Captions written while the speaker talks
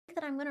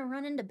that I'm gonna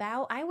run into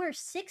Bao. I wear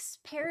 6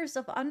 pairs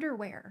of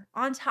underwear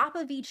on top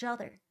of each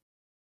other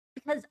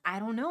because I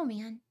don't know,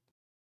 man.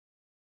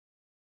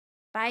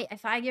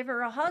 If I give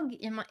her a hug,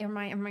 am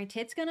my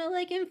tits gonna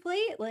like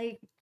inflate? Like,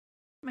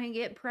 am I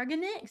get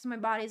pregnant? Because my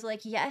body's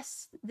like,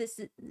 yes,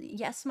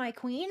 yes, my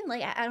queen.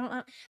 Like, I don't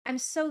know. I'm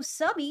so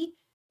subby.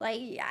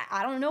 Like,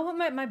 I don't know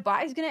what my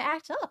body's gonna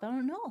act up. I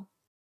don't know.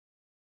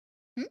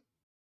 Hmm?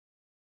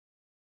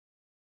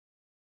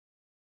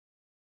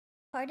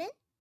 Pardon?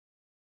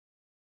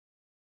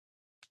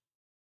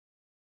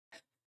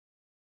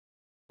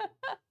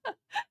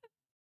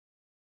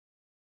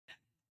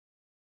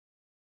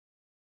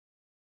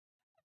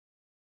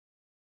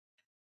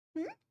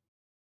 Hmm?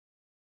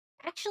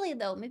 Actually,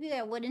 though, maybe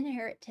I would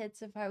inherit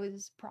tits if I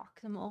was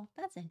proximal.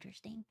 That's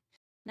interesting.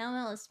 Now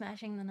Mel is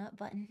smashing the nut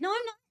button. No,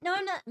 I'm not. No,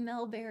 I'm not.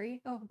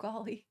 Melberry. Oh,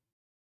 golly.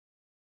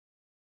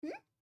 Hmm?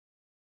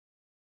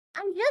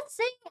 I'm just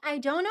saying I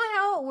don't know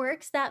how it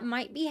works. That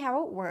might be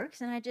how it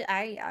works, and I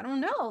don't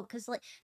know, cause like